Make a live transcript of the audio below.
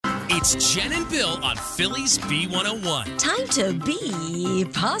It's Jen and Bill on Phillies B101. Time to be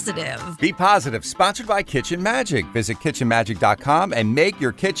positive. Be Positive, sponsored by Kitchen Magic. Visit kitchenmagic.com and make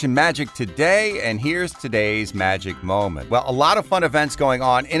your kitchen magic today. And here's today's magic moment. Well, a lot of fun events going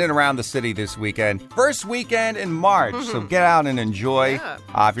on in and around the city this weekend. First weekend in March, so get out and enjoy.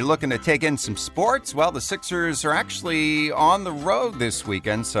 If you're looking to take in some sports, well, the Sixers are actually on the road this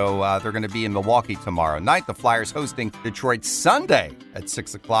weekend, so they're going to be in Milwaukee tomorrow night. The Flyers hosting Detroit Sunday at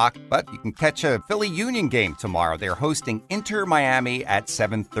 6 o'clock, but you can catch a Philly Union game tomorrow. They're hosting Inter Miami at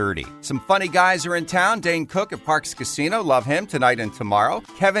 7:30. Some funny guys are in town. Dane Cook at Parks Casino, love him tonight and tomorrow.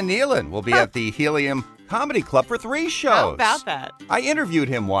 Kevin Nealon will be at the Helium Comedy Club for 3 shows. How about that? I interviewed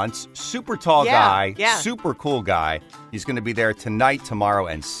him once. Super tall guy, super cool guy. He's going to be there tonight, tomorrow,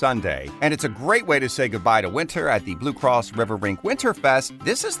 and Sunday. And it's a great way to say goodbye to winter at the Blue Cross River Rink Winterfest.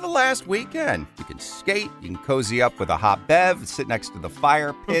 This is the last weekend. You can skate, you can cozy up with a hot bev, sit next to the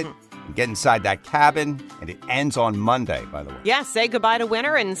fire pit, and get inside that cabin. And it ends on Monday, by the way. Yeah, say goodbye to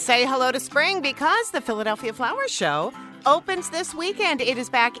winter and say hello to spring because the Philadelphia Flower Show opens this weekend. It is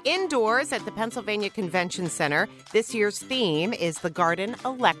back indoors at the Pennsylvania Convention Center. This year's theme is the Garden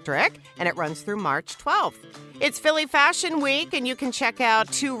Electric, and it runs through March 12th. It's Philly Fashion Week, and you can check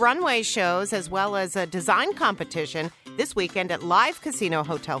out 2 runway shows as well as a design competition this weekend at Live Casino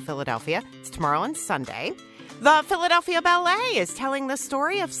Hotel Philadelphia. It's tomorrow and Sunday. The Philadelphia Ballet is telling the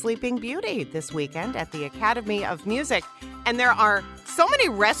story of Sleeping Beauty this weekend at the Academy of Music. And there are so many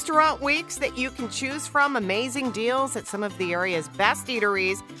restaurant weeks that you can choose from, amazing deals at some of the area's best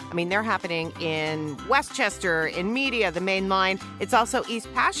eateries. I mean, they're happening in Westchester, in Media, the main line. It's also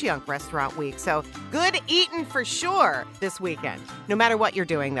East Passyunk Restaurant Week. So good eating for sure this weekend. No matter what you're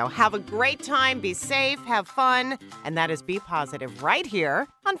doing, though, have a great time, be safe, have fun. And that is Be Positive right here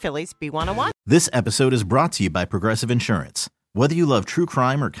on Phillies B101. This episode is brought to you by Progressive Insurance. Whether you love true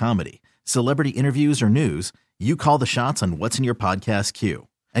crime or comedy, celebrity interviews or news, you call the shots on what's in your podcast queue.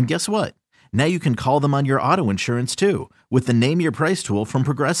 And guess what? Now you can call them on your auto insurance too with the Name Your Price tool from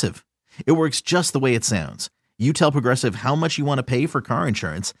Progressive. It works just the way it sounds. You tell Progressive how much you want to pay for car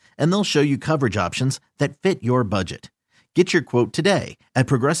insurance, and they'll show you coverage options that fit your budget. Get your quote today at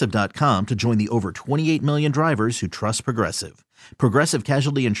Progressive.com to join the over 28 million drivers who trust Progressive. Progressive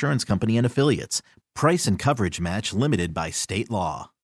Casualty Insurance Company and Affiliates. Price and coverage match limited by state law.